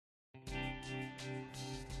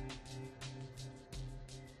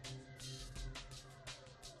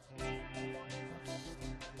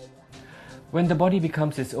When the body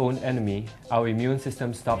becomes its own enemy, our immune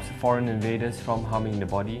system stops foreign invaders from harming the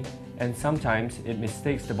body, and sometimes it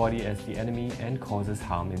mistakes the body as the enemy and causes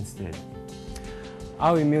harm instead.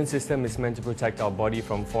 Our immune system is meant to protect our body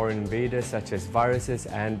from foreign invaders such as viruses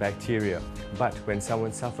and bacteria. But when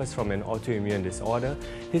someone suffers from an autoimmune disorder,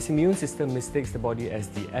 his immune system mistakes the body as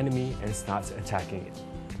the enemy and starts attacking it.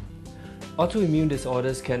 Autoimmune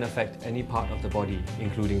disorders can affect any part of the body,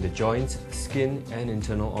 including the joints, skin, and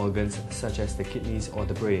internal organs such as the kidneys or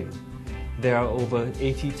the brain. There are over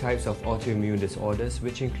 80 types of autoimmune disorders,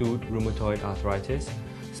 which include rheumatoid arthritis,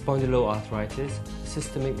 spondyloarthritis,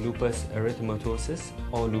 systemic lupus erythematosus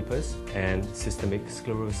or lupus, and systemic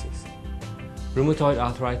sclerosis. Rheumatoid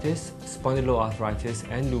arthritis, spondyloarthritis,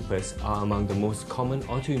 and lupus are among the most common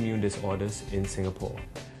autoimmune disorders in Singapore.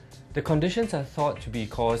 The conditions are thought to be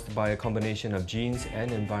caused by a combination of genes and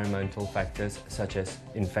environmental factors such as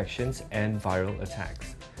infections and viral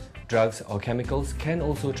attacks. Drugs or chemicals can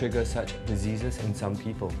also trigger such diseases in some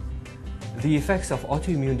people. The effects of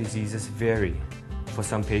autoimmune diseases vary. For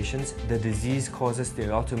some patients, the disease causes the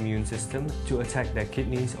autoimmune system to attack their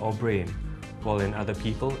kidneys or brain, while in other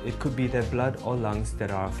people, it could be their blood or lungs that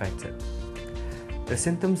are affected. The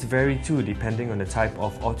symptoms vary too depending on the type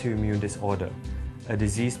of autoimmune disorder. A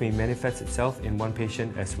disease may manifest itself in one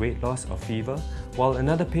patient as weight loss or fever, while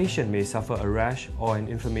another patient may suffer a rash or an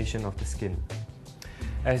inflammation of the skin.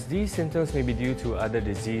 As these symptoms may be due to other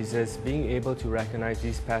diseases, being able to recognize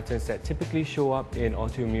these patterns that typically show up in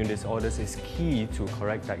autoimmune disorders is key to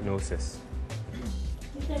correct diagnosis.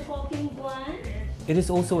 It is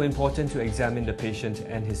also important to examine the patient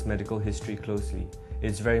and his medical history closely.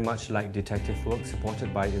 It's very much like detective work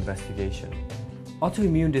supported by investigation.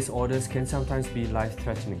 Autoimmune disorders can sometimes be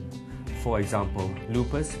life-threatening. For example,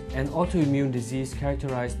 lupus, an autoimmune disease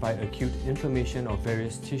characterized by acute inflammation of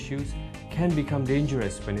various tissues, can become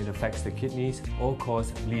dangerous when it affects the kidneys or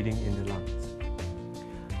cause bleeding in the lungs.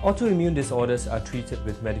 Autoimmune disorders are treated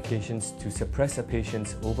with medications to suppress a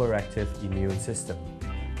patient's overactive immune system.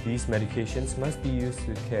 These medications must be used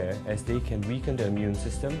with care as they can weaken the immune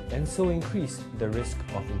system and so increase the risk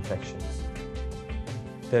of infections.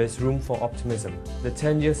 There is room for optimism. The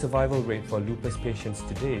 10-year survival rate for lupus patients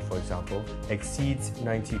today, for example, exceeds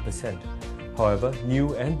 90%. However,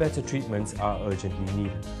 new and better treatments are urgently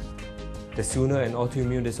needed. The sooner an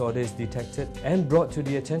autoimmune disorder is detected and brought to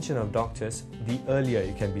the attention of doctors, the earlier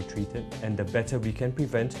it can be treated and the better we can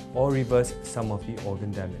prevent or reverse some of the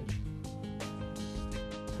organ damage.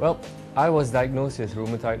 Well, I was diagnosed with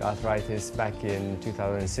rheumatoid arthritis back in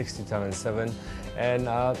 2006-2007, and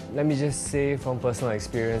let me just say from personal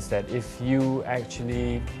experience that if you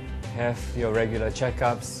actually have your regular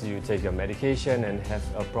checkups, you take your medication and have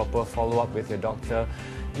a proper follow-up with your doctor,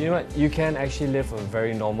 you know what, you can actually live a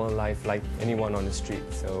very normal life like anyone on the street,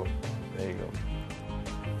 so there you go.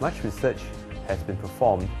 Much research has been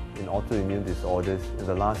performed in autoimmune disorders in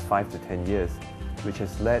the last 5 to 10 years, which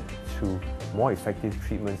has led to more effective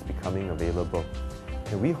treatments becoming available.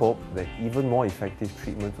 And we hope that even more effective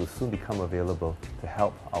treatments will soon become available to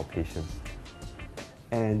help our patients.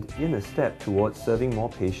 And in a step towards serving more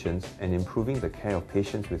patients and improving the care of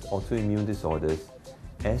patients with autoimmune disorders,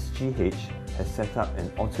 SGH has set up an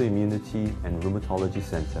Autoimmunity and Rheumatology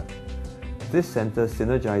Center. This center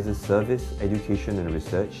synergizes service, education and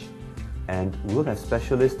research, and will have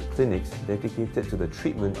specialist clinics dedicated to the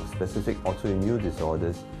treatment of specific autoimmune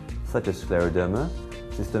disorders such as scleroderma,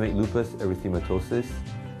 systemic lupus erythematosus,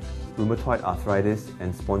 rheumatoid arthritis,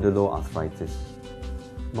 and spondyloarthritis.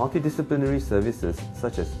 Multidisciplinary services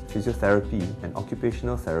such as physiotherapy and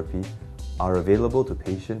occupational therapy are available to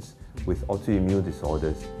patients with autoimmune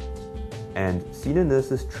disorders, and senior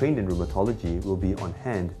nurses trained in rheumatology will be on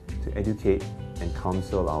hand to educate and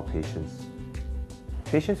counsel our patients.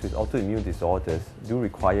 Patients with autoimmune disorders do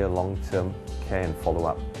require long-term care and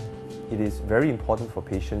follow-up. It is very important for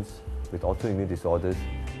patients with autoimmune disorders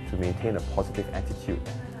to maintain a positive attitude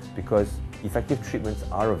because effective treatments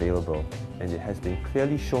are available, and it has been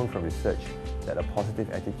clearly shown from research that a positive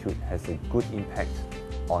attitude has a good impact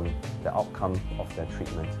on the outcome of their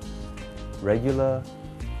treatment. Regular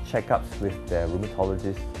checkups with their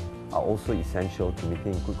rheumatologist are also essential to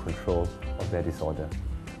maintain good control of their disorder.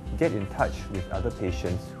 Get in touch with other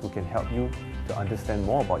patients who can help you to understand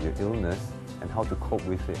more about your illness and how to cope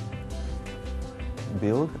with it.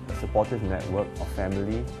 Build a supportive network of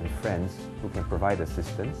family and friends who can provide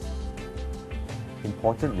assistance.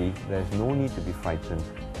 Importantly, there is no need to be frightened,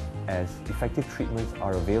 as effective treatments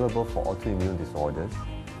are available for autoimmune disorders,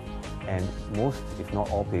 and most, if not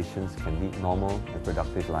all, patients can lead normal and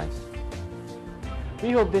productive lives. We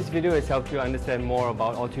hope this video has helped you understand more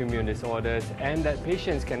about autoimmune disorders and that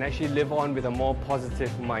patients can actually live on with a more positive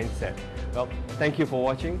mindset. Well, thank you for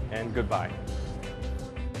watching and goodbye.